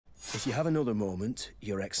If you have another moment,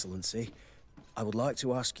 Your Excellency, I would like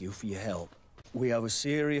to ask you for your help. We have a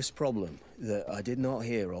serious problem that I did not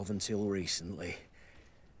hear of until recently.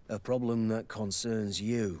 A problem that concerns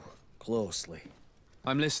you closely.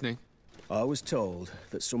 I'm listening. I was told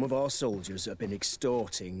that some of our soldiers have been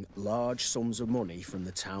extorting large sums of money from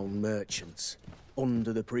the town merchants,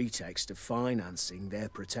 under the pretext of financing their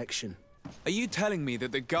protection. Are you telling me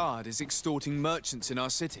that the Guard is extorting merchants in our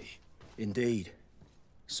city? Indeed.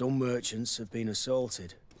 Some merchants have been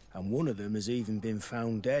assaulted, and one of them has even been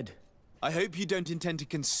found dead. I hope you don't intend to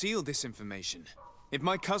conceal this information. If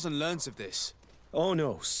my cousin learns of this... Oh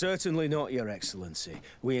no, certainly not, Your Excellency.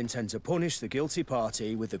 We intend to punish the guilty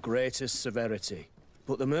party with the greatest severity.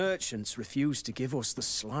 But the merchants refuse to give us the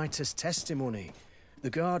slightest testimony. The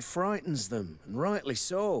Guard frightens them, and rightly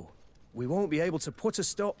so. We won't be able to put a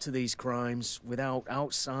stop to these crimes without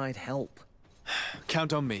outside help.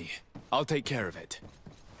 Count on me. I'll take care of it.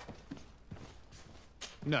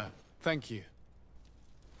 No, thank you.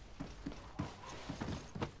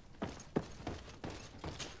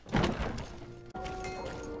 The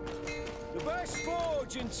best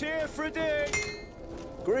forge in Tearfredy!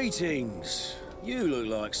 Greetings. You look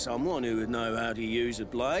like someone who would know how to use a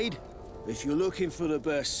blade. If you're looking for the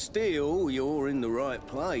best steel, you're in the right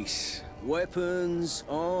place. Weapons,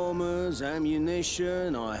 armors,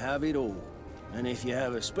 ammunition, I have it all. And if you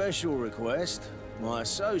have a special request, my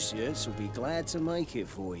associates will be glad to make it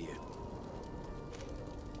for you.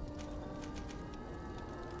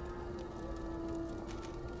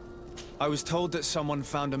 I was told that someone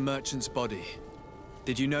found a merchant's body.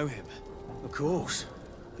 Did you know him? Of course.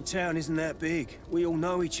 The town isn't that big. We all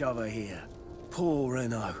know each other here. Poor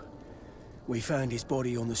Renault. We found his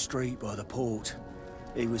body on the street by the port.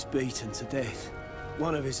 He was beaten to death.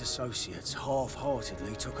 One of his associates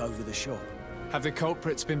half-heartedly took over the shop. Have the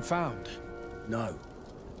culprits been found? No.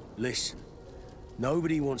 Listen.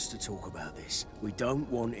 Nobody wants to talk about this. We don't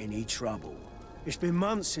want any trouble. It's been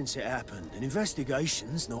months since it happened. An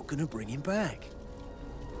investigation's not gonna bring him back.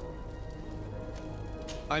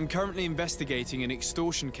 I'm currently investigating an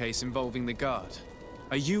extortion case involving the Guard.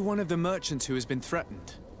 Are you one of the merchants who has been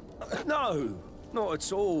threatened? No, not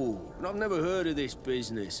at all. I've never heard of this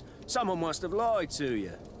business. Someone must have lied to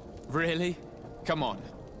you. Really? Come on.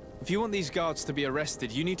 If you want these guards to be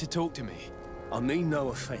arrested, you need to talk to me. I mean no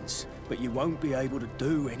offense, but you won't be able to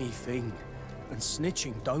do anything. And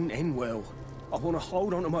snitching don't end well. I want to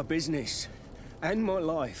hold on to my business. And my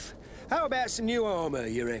life. How about some new armor,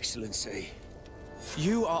 Your Excellency?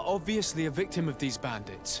 You are obviously a victim of these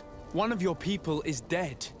bandits. One of your people is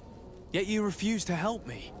dead. Yet you refuse to help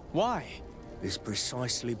me. Why? It's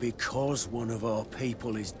precisely because one of our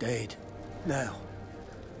people is dead. Now,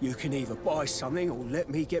 you can either buy something or let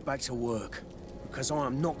me get back to work. Because I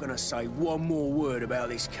am not going to say one more word about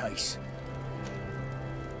this case.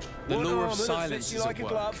 The law of silence is at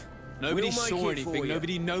work. Nobody saw anything,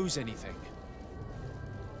 nobody knows anything.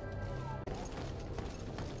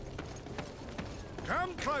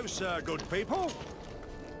 Come closer, good people.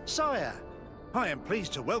 Sire, I am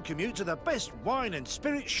pleased to welcome you to the best wine and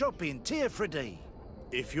spirit shop in Tearfredy.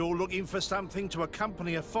 If you're looking for something to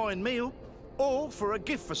accompany a fine meal, or for a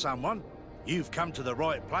gift for someone, you've come to the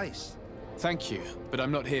right place. Thank you, but I'm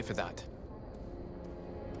not here for that.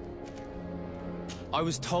 I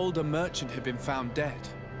was told a merchant had been found dead.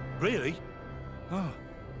 Really? Oh,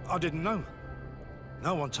 I didn't know.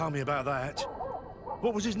 No one told me about that.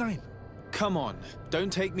 What was his name? Come on,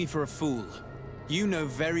 don't take me for a fool. You know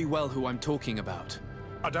very well who I'm talking about.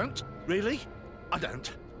 I don't? Really? I don't.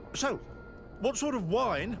 So, what sort of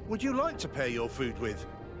wine would you like to pair your food with?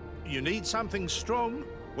 You need something strong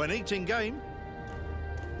when eating game?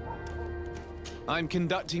 I'm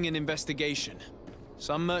conducting an investigation.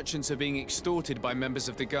 Some merchants are being extorted by members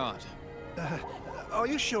of the Guard. Are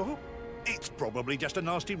you sure? It's probably just a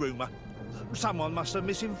nasty rumor. Someone must have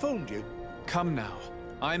misinformed you. Come now.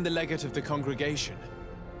 I'm the legate of the congregation.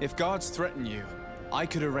 If guards threaten you, I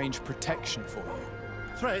could arrange protection for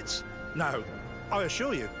you. Threats? No, I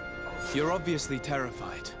assure you. You're obviously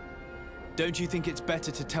terrified. Don't you think it's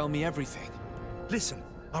better to tell me everything? Listen,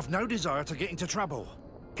 I've no desire to get into trouble.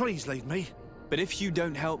 Please leave me. But if you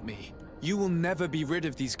don't help me, you will never be rid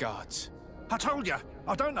of these guards. I told you,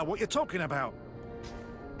 I don't know what you're talking about.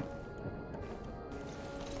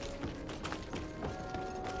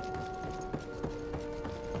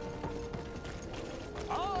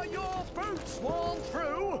 Are your boots worn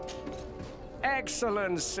through?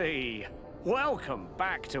 Excellency, welcome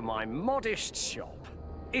back to my modest shop.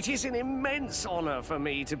 It is an immense honor for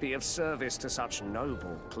me to be of service to such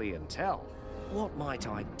noble clientele. What might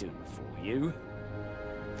I do for you?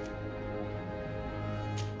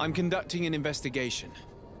 I'm conducting an investigation.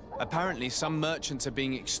 Apparently, some merchants are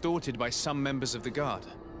being extorted by some members of the Guard.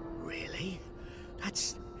 Really?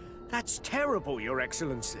 That's terrible, Your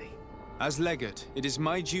Excellency. As Legate, it is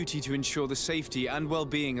my duty to ensure the safety and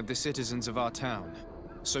well-being of the citizens of our town.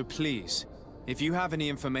 So please, if you have any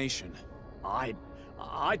information... I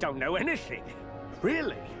don't know anything.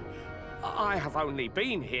 Really? I have only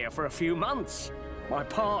been here for a few months. My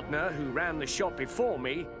partner, who ran the shop before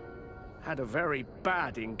me, had a very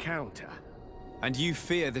bad encounter. And you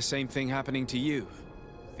fear the same thing happening to you?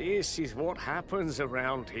 This is what happens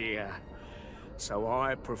around here. So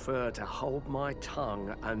I prefer to hold my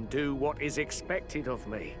tongue and do what is expected of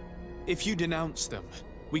me. If you denounce them,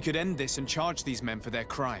 we could end this and charge these men for their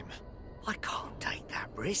crime. I can't take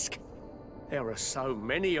that risk. There are so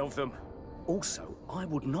many of them. Also, I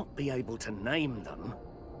would not be able to name them.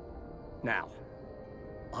 Now,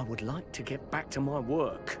 I would like to get back to my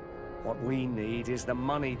work. What we need is the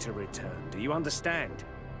money to return. Do you understand?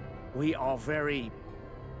 We are very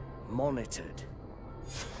monitored.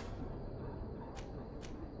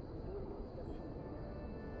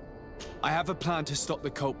 I have a plan to stop the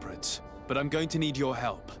culprits, but I'm going to need your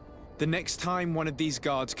help. The next time one of these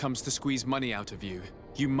guards comes to squeeze money out of you,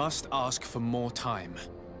 you must ask for more time.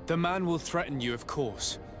 The man will threaten you, of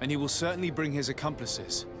course, and he will certainly bring his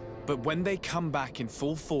accomplices. But when they come back in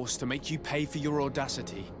full force to make you pay for your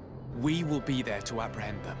audacity, we will be there to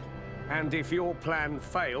apprehend them. And if your plan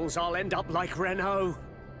fails, I'll end up like Renault.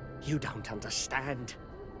 You don't understand.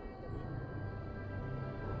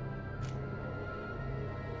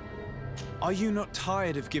 Are you not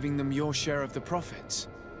tired of giving them your share of the profits?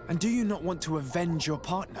 And do you not want to avenge your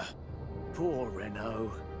partner? Poor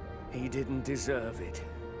Renault. He didn't deserve it.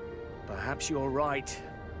 Perhaps you're right,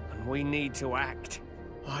 and we need to act.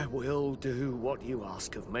 I will do what you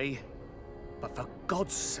ask of me. But for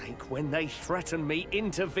God's sake, when they threaten me,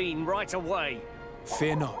 intervene right away.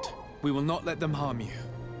 Fear not. We will not let them harm you.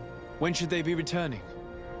 When should they be returning?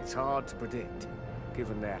 It's hard to predict.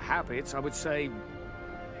 Given their habits, I would say...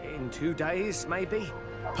 in 2 days, maybe?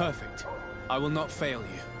 Perfect. I will not fail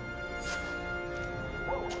you.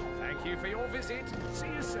 Thank you for your visit. See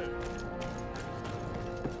you soon.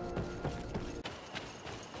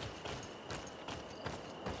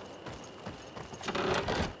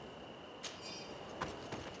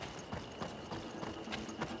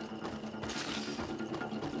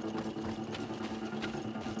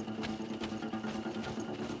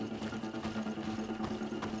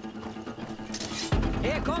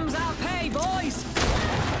 Here comes our pay, boys!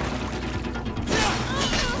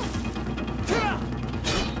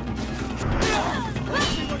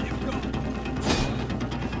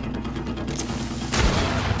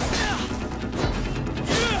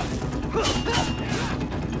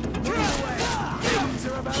 Things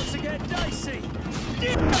are about to get dicey.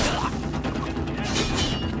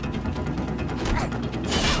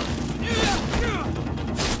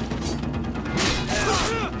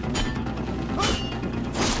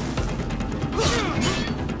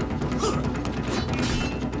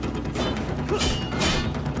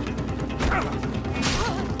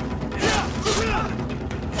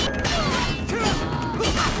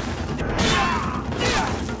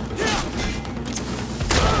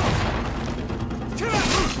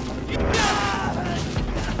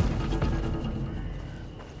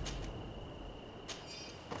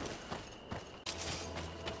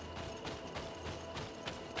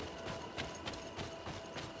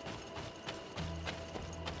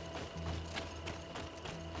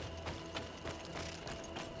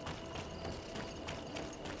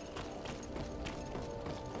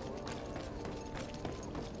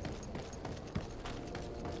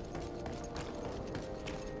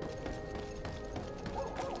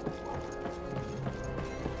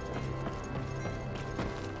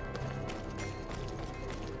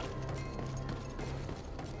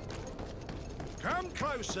 Come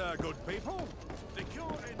closer, good people. The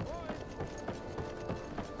cure and wine.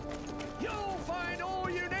 You'll find all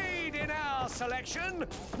you need in our selection,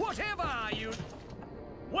 whatever you...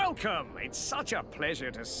 Welcome! It's such a pleasure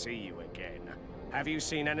to see you again. Have you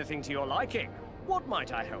seen anything to your liking? What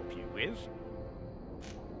might I help you with?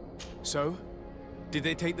 So? Did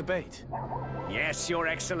they take the bait? Yes, Your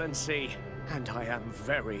Excellency. And I am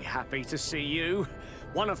very happy to see you.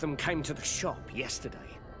 One of them came to the shop yesterday.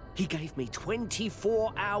 He gave me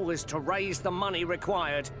 24 hours to raise the money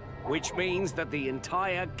required, which means that the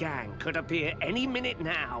entire gang could appear any minute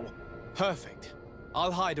now. Perfect.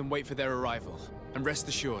 I'll hide and wait for their arrival. And rest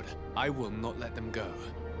assured, I will not let them go.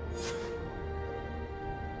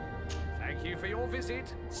 Thank you for your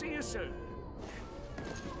visit. See you soon.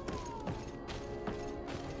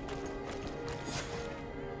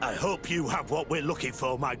 I hope you have what we're looking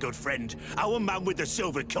for, my good friend. Our man with the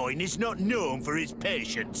silver coin is not known for his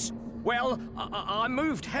patience. Well, I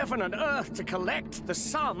moved heaven and earth to collect the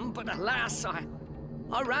sum, but alas, I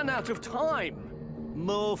ran out of time.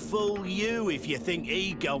 More fool you if you think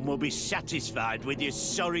Egon will be satisfied with your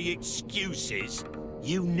sorry excuses.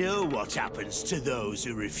 You know what happens to those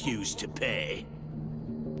who refuse to pay.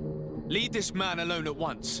 Leave this man alone at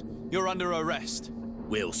once. You're under arrest.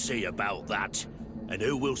 We'll see about that. And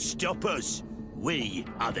who will stop us? We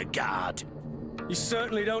are the guard. You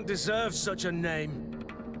certainly don't deserve such a name.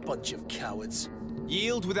 Bunch of cowards.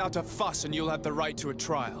 Yield without a fuss and you'll have the right to a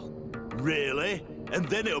trial. Really? And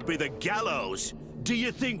then it'll be the gallows. Do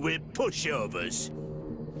you think we're pushovers?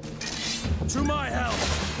 To my help!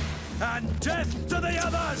 And death to the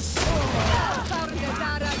others!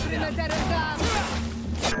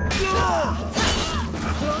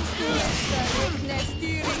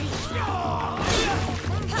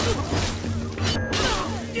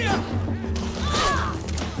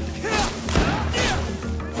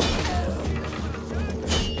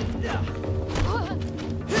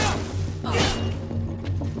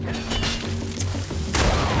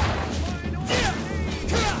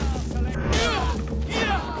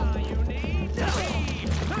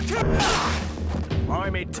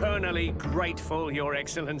 I'm eternally grateful, Your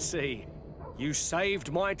Excellency. You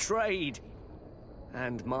saved my trade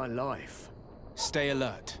and my life. Stay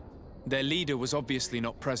alert. Their leader was obviously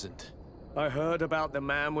not present. I heard about the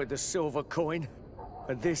man with the silver coin,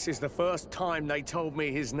 and this is the first time they told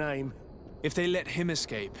me his name. If they let him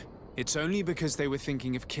escape, it's only because they were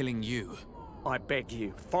thinking of killing you. I beg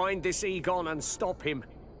you, find this Egon and stop him.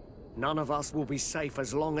 None of us will be safe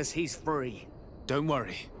as long as he's free. Don't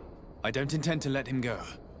worry. I don't intend to let him go.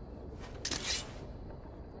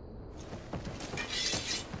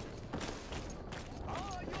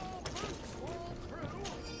 Are your boots all through?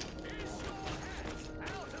 Is your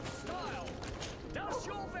hat out of style? Does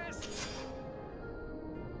your vest...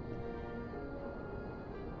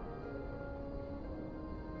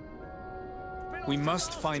 We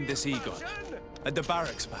must find this Egon. At the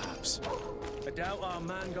barracks, perhaps. I doubt our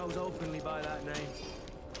man goes openly by that name.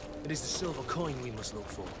 It is the silver coin we must look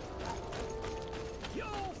for. You'll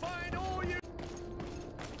find all you...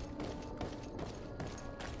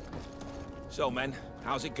 So, men,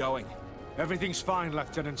 how's it going? Everything's fine,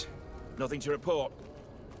 Lieutenant. Nothing to report?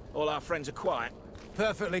 All our friends are quiet?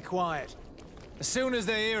 Perfectly quiet. As soon as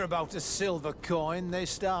they hear about a silver coin, they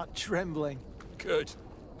start trembling. Good.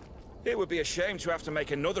 It would be a shame to have to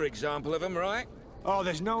make another example of them, right? Oh,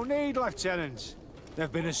 there's no need, Lieutenant.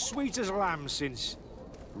 They've been as sweet as lambs since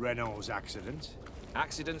Renault's accident.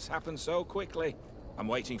 Accidents happen so quickly. I'm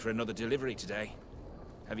waiting for another delivery today.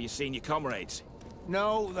 Have you seen your comrades?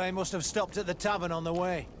 No, they must have stopped at the tavern on the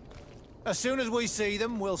way. As soon as we see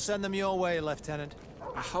them, we'll send them your way, Lieutenant.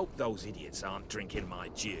 I hope those idiots aren't drinking my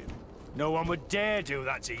dew. No one would dare do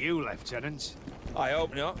that to you, Lieutenant. I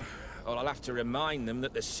hope not. Or I'll have to remind them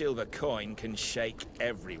that the silver coin can shake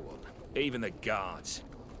everyone, even the guards.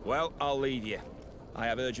 Well, I'll leave you. I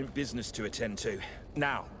have urgent business to attend to.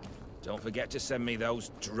 Now, don't forget to send me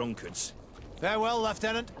those drunkards. Farewell,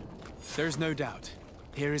 Lieutenant. There's no doubt.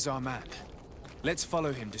 Here is our man. Let's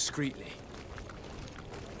follow him discreetly.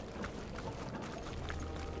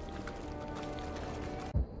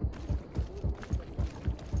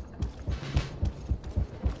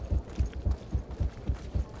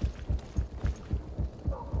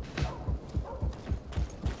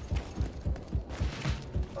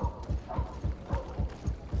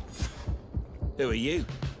 Who are you?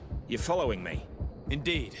 You're following me?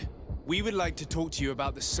 Indeed. We would like to talk to you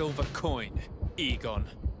about the silver coin, Egon.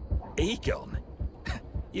 Egon?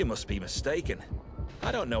 You must be mistaken.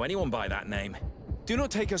 I don't know anyone by that name. Do not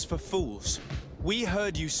take us for fools. We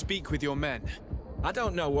heard you speak with your men. I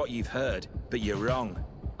don't know what you've heard, but you're wrong.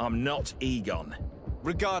 I'm not Egon.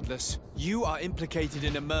 Regardless, you are implicated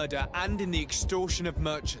in a murder and in the extortion of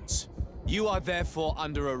merchants. You are therefore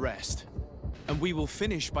under arrest. And we will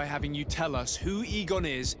finish by having you tell us who Egon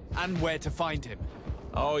is and where to find him.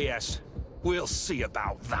 Oh yes, we'll see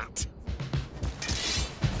about that.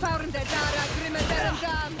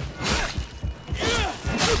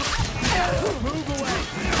 Move away!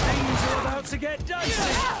 Things are about to get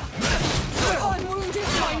dicey! I'm wounded,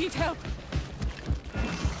 I need help.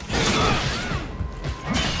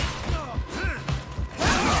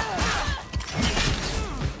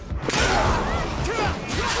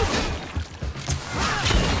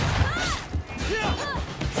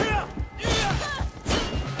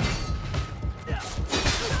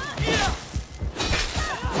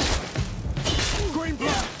 Green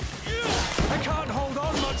blood! I can't hold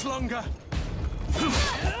on much longer!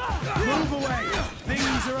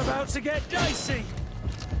 are about to get dicey!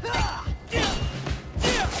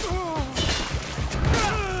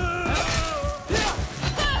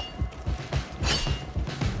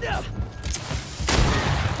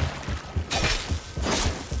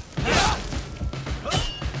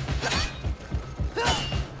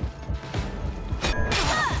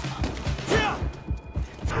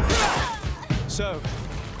 So,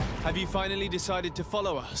 have you finally decided to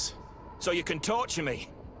follow us? So you can torture me.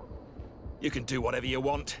 You can do whatever you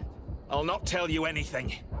want. I'll not tell you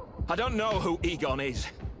anything. I don't know who Egon is.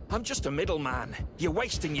 I'm just a middleman. You're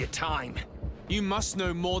wasting your time. You must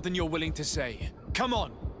know more than you're willing to say. Come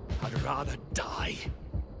on! I'd rather die.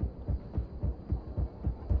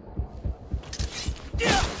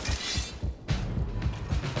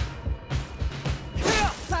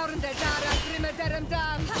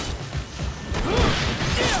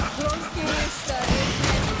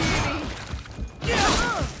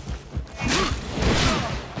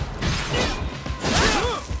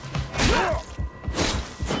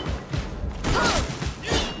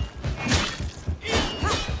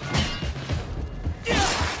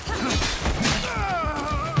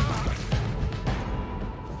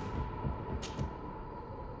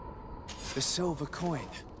 The silver coin.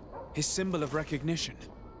 His symbol of recognition.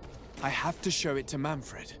 I have to show it to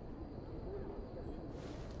Manfred.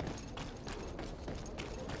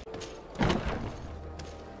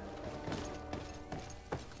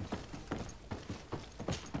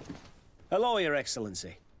 Hello, Your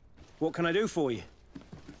Excellency. What can I do for you?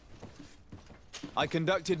 I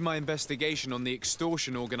conducted my investigation on the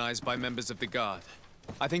extortion organized by members of the Guard.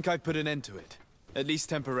 I think I've put an end to it, at least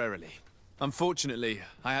temporarily. Unfortunately,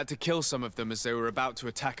 I had to kill some of them as they were about to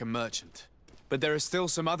attack a merchant. But there are still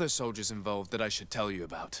some other soldiers involved that I should tell you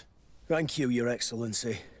about. Thank you, Your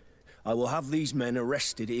Excellency. I will have these men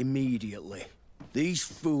arrested immediately. These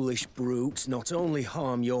foolish brutes not only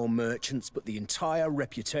harm your merchants, but the entire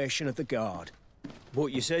reputation of the Guard. But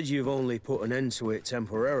you said you've only put an end to it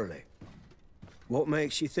temporarily. What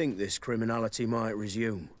makes you think this criminality might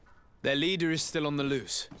resume? Their leader is still on the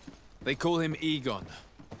loose. They call him Egon,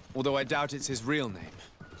 although I doubt it's his real name.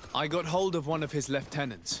 I got hold of one of his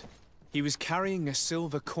lieutenants. He was carrying a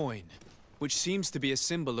silver coin, which seems to be a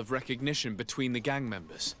symbol of recognition between the gang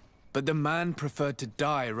members. But the man preferred to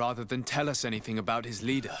die rather than tell us anything about his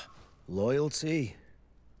leader. Loyalty?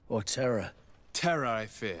 Or terror? Terror, I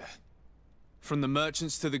fear. From the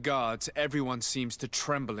merchants to the guards, everyone seems to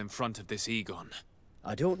tremble in front of this Egon.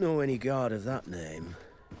 I don't know any guard of that name.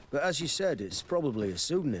 But as you said, it's probably a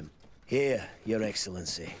pseudonym. Here, Your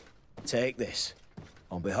Excellency. Take this.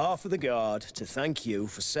 On behalf of the Guard, to thank you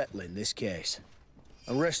for settling this case.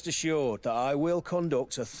 And rest assured that I will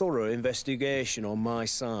conduct a thorough investigation on my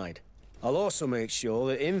side. I'll also make sure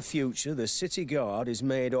that in future the City Guard is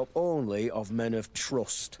made up only of men of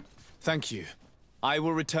trust. Thank you. I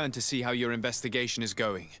will return to see how your investigation is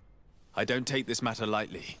going. I don't take this matter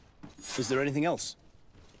lightly. Is there anything else?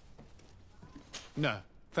 No,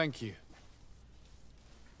 thank you.